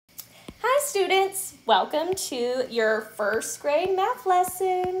students, welcome to your first grade math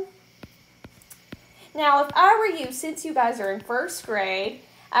lesson. Now, if I were you, since you guys are in first grade,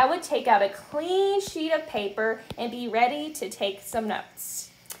 I would take out a clean sheet of paper and be ready to take some notes.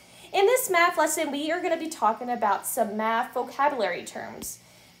 In this math lesson, we are going to be talking about some math vocabulary terms.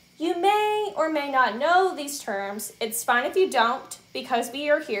 You may or may not know these terms. It's fine if you don't, because we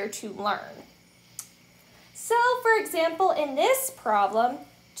are here to learn. So, for example, in this problem,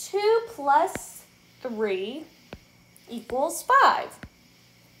 2 plus 3 equals 5.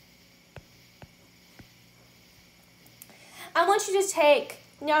 I want you to take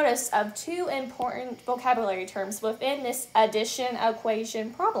notice of two important vocabulary terms within this addition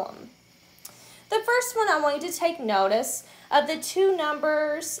equation problem. The first one, I want you to take notice of the two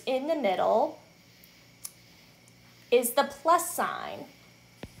numbers in the middle is the plus sign.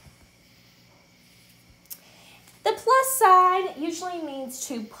 The plus sign usually means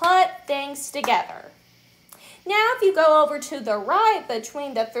to put things together. Now, if you go over to the right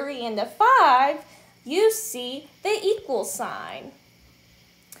between the 3 and the 5, you see the equal sign.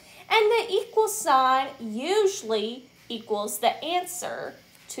 And the equal sign usually equals the answer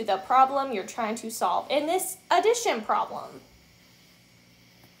to the problem you're trying to solve in this addition problem.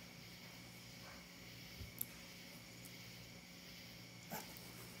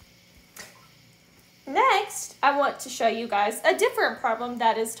 Next, I want to show you guys a different problem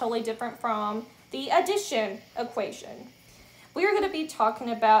that is totally different from the addition equation. We are going to be talking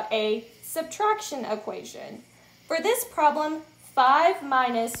about a subtraction equation. For this problem, 5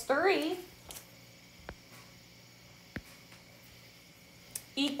 minus 3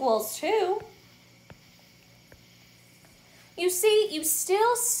 equals 2. You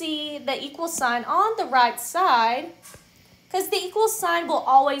still see the equal sign on the right side because the equal sign will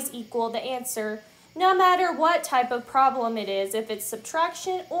always equal the answer no matter what type of problem it is, if it's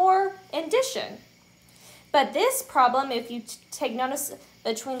subtraction or addition. But this problem, if you take notice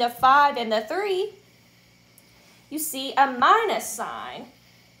between the 5 and the 3, you see a minus sign.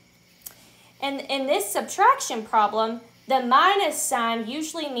 And in this subtraction problem, the minus sign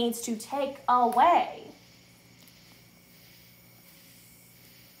usually means to take away.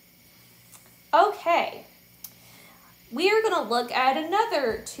 Okay. We are going to look at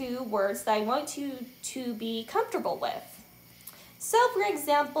another two words that I want you to be comfortable with. So, for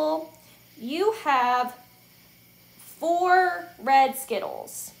example, you have 4 red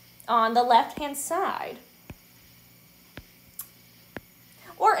Skittles on the left-hand side.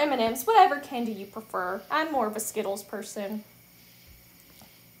 Or M&Ms, whatever candy you prefer. I'm more of a Skittles person.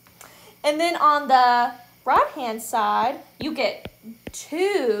 And then on the right-hand side, you get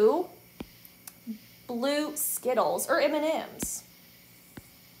 2 blue Skittles or M&Ms.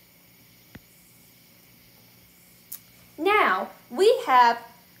 Now, we have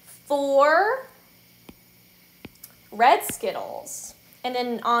 4 red Skittles. And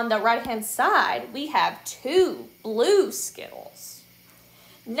then on the right-hand side, we have 2 blue Skittles.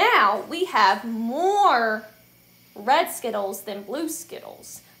 Now, we have more red Skittles than blue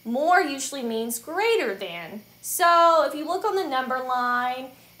Skittles. More usually means greater than. So, if you look on the number line,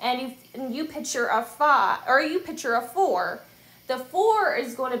 and you picture a 5, or you picture a 4, the 4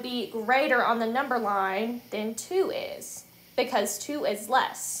 is going to be greater on the number line than 2 is, because 2 is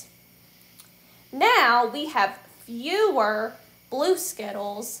less. Now, we have fewer blue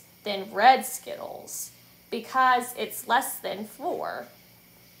Skittles than red Skittles, because it's less than 4.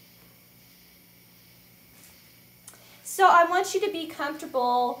 So I want you to be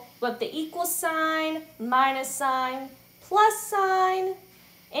comfortable with the equal sign, minus sign, plus sign,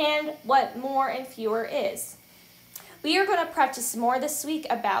 and what more and fewer is. We are going to practice more this week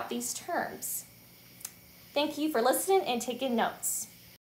about these terms. Thank you for listening and taking notes.